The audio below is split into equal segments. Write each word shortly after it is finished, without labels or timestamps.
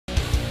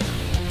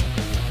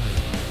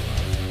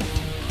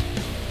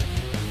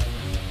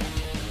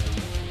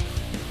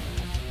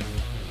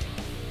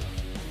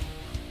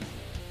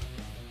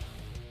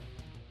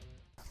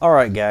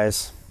Alright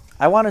guys,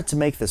 I wanted to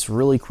make this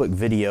really quick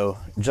video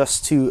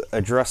just to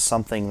address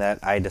something that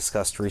I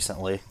discussed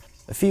recently.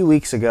 A few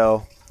weeks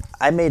ago,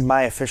 I made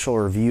my official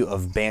review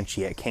of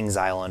Banshee at Kings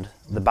Island,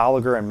 the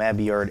Bolliger and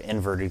Mabillard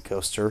inverted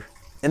coaster.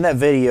 In that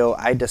video,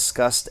 I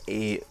discussed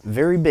a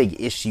very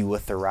big issue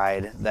with the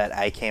ride that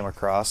I came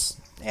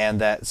across and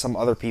that some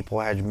other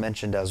people had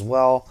mentioned as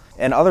well,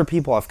 and other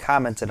people have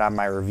commented on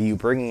my review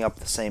bringing up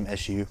the same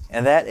issue,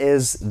 and that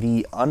is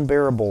the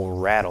unbearable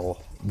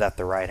rattle that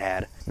the ride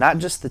had. Not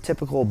just the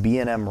typical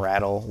B&M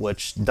rattle,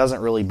 which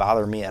doesn't really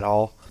bother me at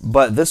all,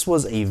 but this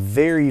was a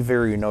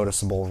very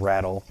noticeable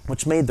rattle,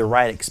 which made the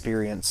ride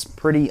experience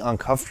pretty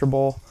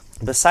uncomfortable.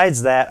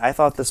 Besides that, I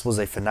thought this was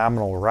a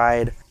phenomenal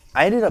ride.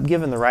 I ended up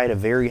giving the ride a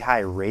very high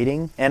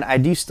rating, and I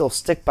do still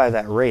stick by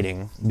that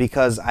rating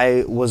because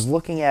I was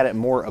looking at it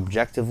more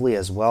objectively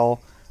as well.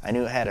 I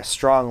knew it had a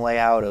strong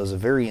layout, it was a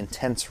very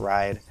intense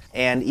ride,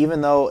 and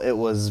even though it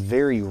was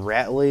very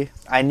rattly,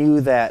 I knew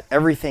that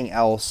everything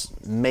else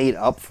made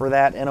up for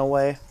that in a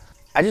way.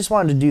 I just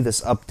wanted to do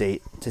this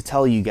update to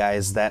tell you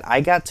guys that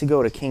I got to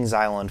go to Kings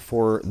Island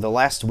for the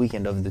last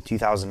weekend of the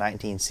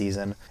 2019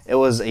 season. It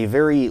was a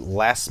very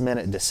last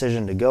minute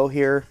decision to go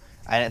here.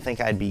 I didn't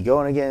think I'd be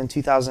going again in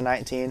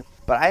 2019,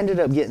 but I ended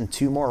up getting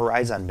 2 more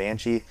rides on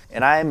Banshee,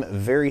 and I'm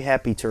very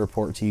happy to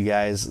report to you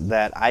guys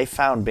that I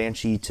found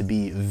Banshee to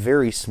be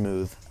very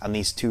smooth on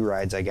these 2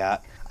 rides I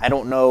got. I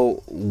don't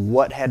know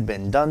what had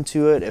been done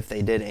to it, if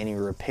they did any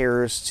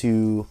repairs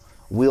to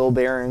wheel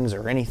bearings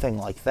or anything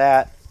like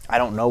that. I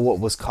don't know what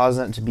was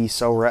causing it to be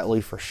so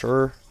rattly for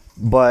sure,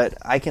 but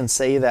I can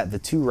say that the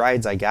 2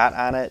 rides I got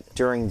on it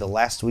during the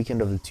last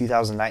weekend of the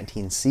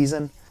 2019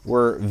 season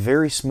were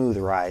very smooth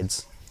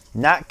rides.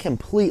 Not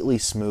completely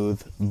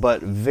smooth,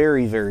 but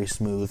very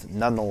smooth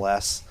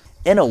nonetheless.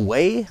 In a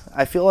way,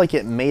 I feel like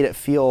it made it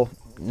feel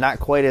not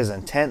quite as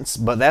intense,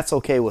 but that's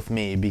okay with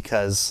me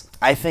because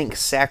I think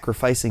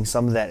sacrificing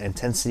some of that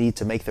intensity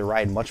to make the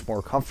ride much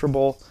more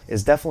comfortable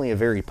is definitely a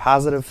very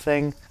positive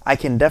thing. I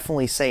can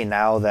definitely say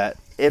now that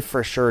it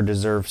for sure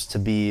deserves to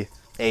be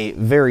a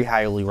very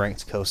highly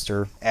ranked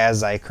coaster,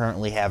 as I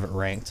currently have it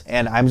ranked.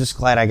 And I'm just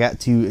glad I got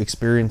to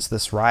experience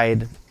this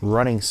ride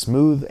running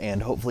smooth,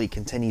 and hopefully it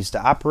continues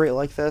to operate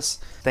like this.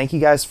 Thank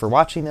you guys for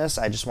watching this.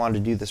 I just wanted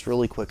to do this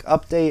really quick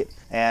update,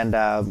 and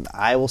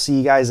I will see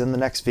you guys in the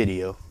next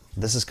video.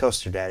 This is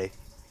Coaster Daddy.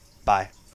 Bye.